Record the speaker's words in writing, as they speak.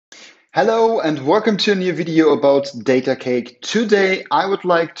Hello and welcome to a new video about Datacake. Today I would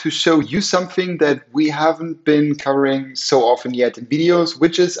like to show you something that we haven't been covering so often yet in videos,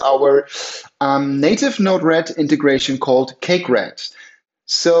 which is our native Node-RED integration called CakeRED.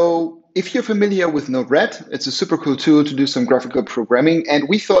 So if you're familiar with Node-RED, it's a super cool tool to do some graphical programming, and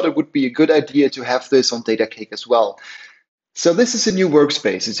we thought it would be a good idea to have this on Datacake as well. So this is a new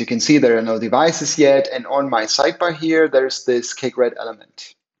workspace. As you can see, there are no devices yet, and on my sidebar here, there's this CakeRED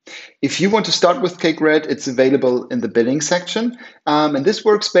element. If you want to start with CakeRED, it's available in the billing section. In this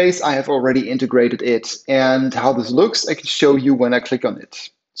workspace, I have already integrated it. And how this looks, I can show you when I click on it.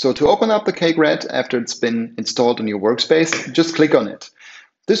 So to open up the CakeRED after it's been installed on your workspace, just click on it.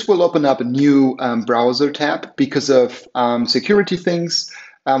 This will open up a new browser tab because of security things.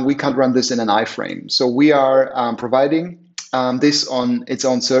 We can't run this in an iframe. So we are providing this on its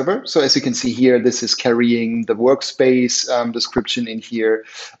own server. So as you can see here, this is carrying the workspace description in here.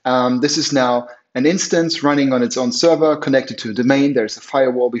 This is now an instance running on its own server connected to a domain. There's a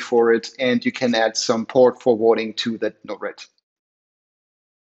firewall before it, and you can add some port forwarding to that Node-RED.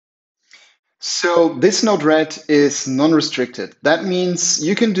 So this Node-RED is non-restricted. That means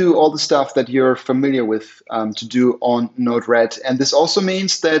you can do all the stuff that you're familiar with to do on Node-RED. And this also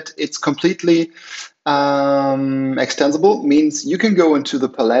means that it's completely extensible, means you can go into the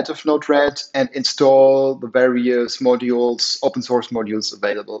palette of Node-RED and install the various modules, open source modules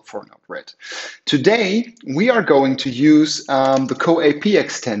available for Node-RED. Today, we are going to use the CoAP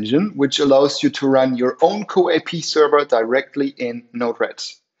extension, which allows you to run your own CoAP server directly in Node-RED.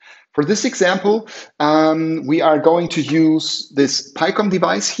 For this example, we are going to use this Pycom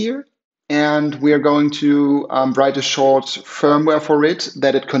device here, and we are going to write a short firmware for it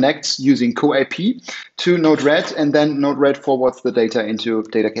that it connects using CoAP to Node-RED, and then Node-RED forwards the data into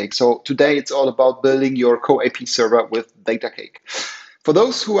Datacake. So today it's all about building your CoAP server with Datacake. For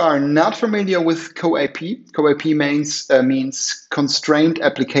those who are not familiar with CoAP, CoAP means Constrained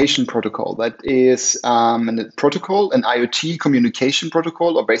Application Protocol. That is a protocol, an IoT communication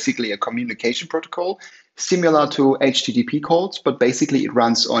protocol, or basically a communication protocol, similar to HTTP calls, but basically it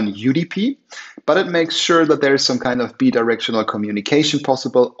runs on UDP. But it makes sure that there is some kind of bidirectional communication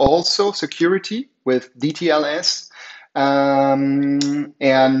possible. Also security with DTLS. And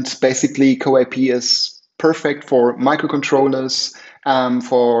basically CoAP is perfect for microcontrollers,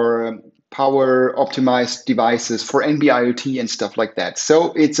 for power optimized devices, for NB-IoT and stuff like that.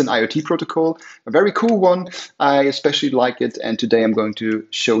 So it's an IoT protocol, a very cool one. I especially like it. And today I'm going to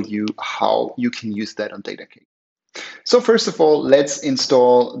show you how you can use that on Datacake. So first of all, let's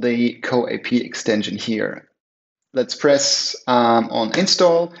install the CoAP extension here. Let's press on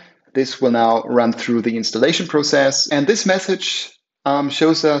install. This will now run through the installation process. And this message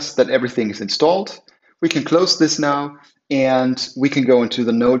shows us that everything is installed. We can close this now. And we can go into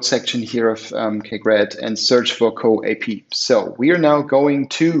the node section here of CakeRED and search for CoAP. So we are now going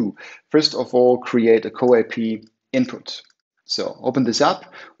to, first of all, create a CoAP input. So open this up.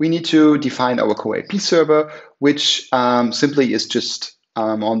 We need to define our CoAP server, which simply is just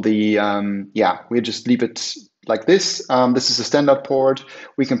on the, we just leave it like this. This is a standard port.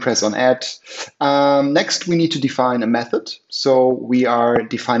 We can press on add. Next, we need to define a method. So we are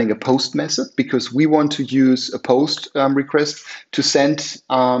defining a post method because we want to use a post request to send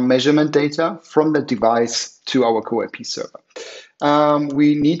measurement data from the device to our CoAP server.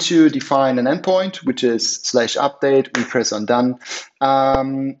 We need to define an endpoint, which is /update. We press on done.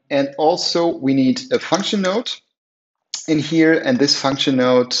 And also we need a function node in here, and this function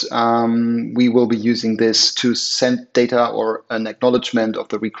node, we will be using this to send data or an acknowledgement of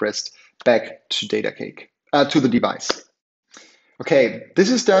the request back to Datacake, to the device. Okay,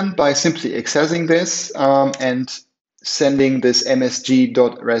 this is done by simply accessing this and sending this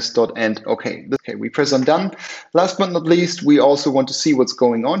msg.res.end. Okay, we press on done. Last but not least, we also want to see what's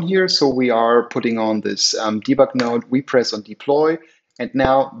going on here. So we are putting on this debug node. We press on deploy. And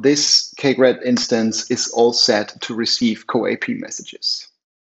now this CakeRED instance is all set to receive CoAP messages.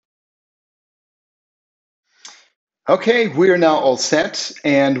 Okay, we are now all set,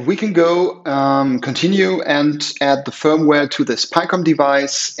 and we can go continue and add the firmware to this Pycom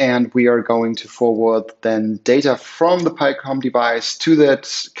device, and we are going to forward then data from the Pycom device to that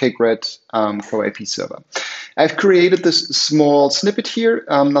CakeRED CoAP server. I've created this small snippet here,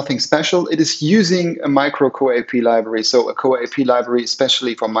 nothing special. It is using a micro CoAP library, so a CoAP library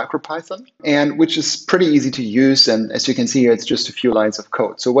especially for MicroPython, and which is pretty easy to use. And as you can see here, it's just a few lines of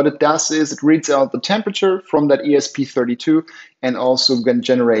code. So what it does is it reads out the temperature from that ESP32 and also then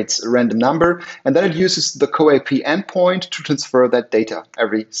generates a random number. And then it uses the CoAP endpoint to transfer that data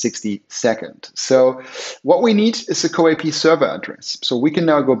every 60 seconds. So what we need is a CoAP server address. So we can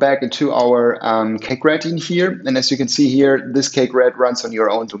now go back into our CakeRed in here. And as you can see here, this CakeRed runs on your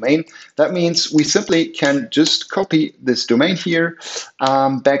own domain. That means we simply can just copy this domain here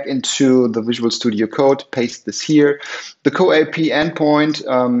back into the Visual Studio Code, paste this here. The CoAP endpoint,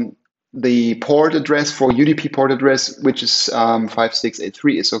 the port address for UDP port address, which is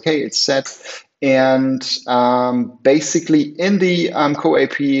 5683 is okay, it's set. And basically in the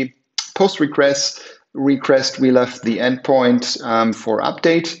CoAP post request, we left the endpoint for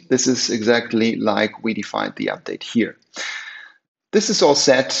update. This is exactly like we defined the update here. This is all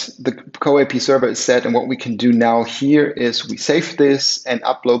set, the CoAP server is set, and what we can do now here is we save this and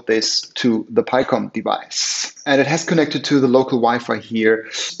upload this to the Pycom device. And it has connected to the local Wi-Fi here.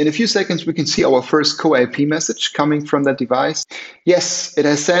 In a few seconds, we can see our first CoAP message coming from that device. Yes, it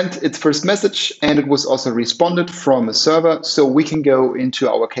has sent its first message, and it was also responded from a server, so we can go into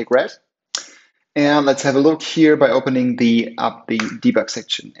our CakeRed. And let's have a look here by opening the debug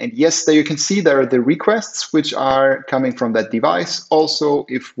section. And yes, there you can see there are the requests which are coming from that device. Also,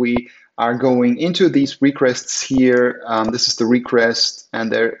 if we are going into these requests here, this is the request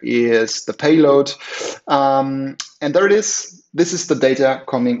and there is the payload. And there it is. This is the data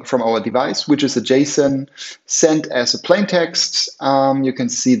coming from our device, which is a JSON sent as a plain text. You can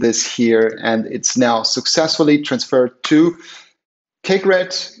see this here, and it's now successfully transferred to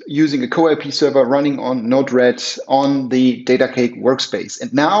CakeRed using a CoAP server running on Node-RED on the Datacake workspace.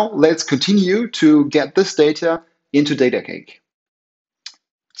 And now let's continue to get this data into Datacake.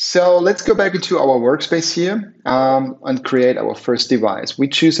 So let's go back into our workspace here and create our first device. We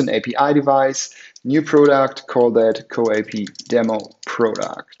choose an API device, new product, call that CoAP demo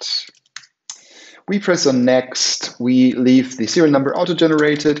product. We press on next. We leave the serial number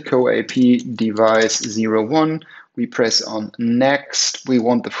auto-generated, CoAP device 01. We press on next. We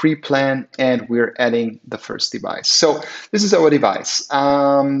want the free plan, and we're adding the first device. So this is our device.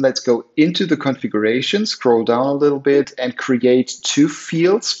 Let's go into the configuration, scroll down a little bit, and create two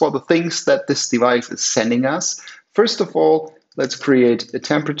fields for the things that this device is sending us. First of all, let's create a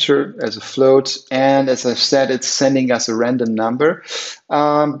temperature as a float. And as I said, it's sending us a random number.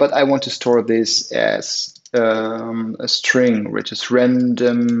 But I want to store this as a string, which is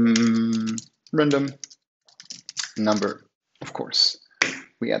random number, of course.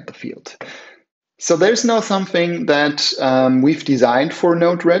 We add the field. So there's now something that we've designed for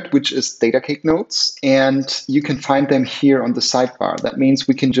Node-RED, which is Datacake nodes, and you can find them here on the sidebar. That means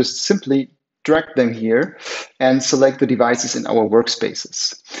we can just simply drag them here and select the devices in our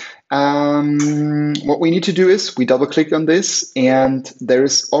workspaces. What we need to do is we double click on this, and there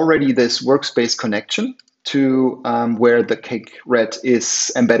is already this workspace connection to where the CakeRed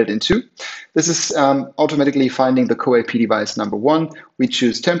is embedded into. This is automatically finding the CoAP device number 1. We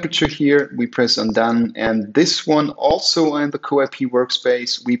choose temperature here, we press on done, and this one also in the CoAP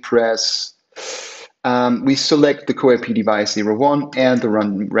workspace, we select the CoAP device 01 and the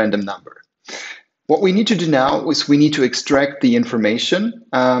random number. What we need to do now is we need to extract the information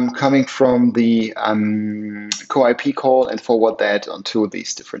coming from the CoAP call and forward that onto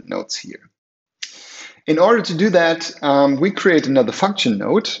these different nodes here. In order to do that, we create another function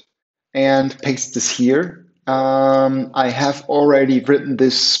node and paste this here. I have already written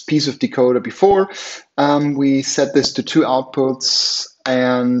this piece of decoder before. We set this to 2 outputs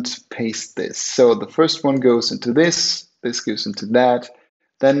and paste this. So the first one goes into this goes into that.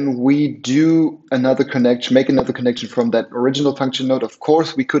 Then we do another connection, make another connection from that original function node. Of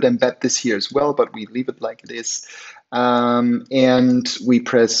course, we could embed this here as well, but we leave it like it is. And we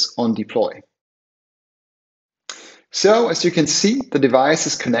press on deploy. So as you can see, the device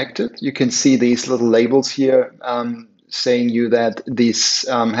is connected. You can see these little labels here saying you that this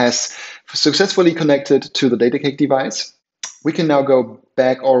has successfully connected to the Datacake device. We can now go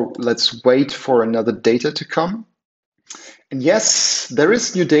back, or let's wait for another data to come. And yes, there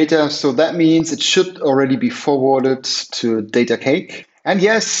is new data, so that means it should already be forwarded to Datacake. And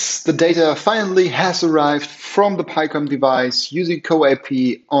yes, the data finally has arrived from the Pycom device using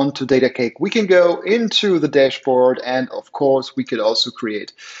CoAP onto Datacake. We can go into the dashboard, and of course, we could also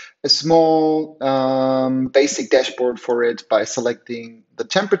create a small basic dashboard for it by selecting the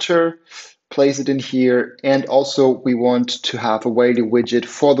temperature, place it in here, and also we want to have a Whaley widget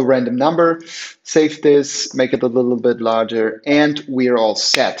for the random number. Save this, make it a little bit larger, and we're all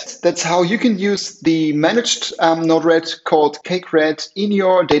set. That's how you can use the managed Node-RED called CakeRed in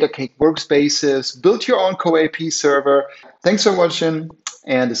your Datacake workspaces. Build your own CoAP server. Thanks for watching,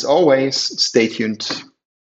 and as always, stay tuned.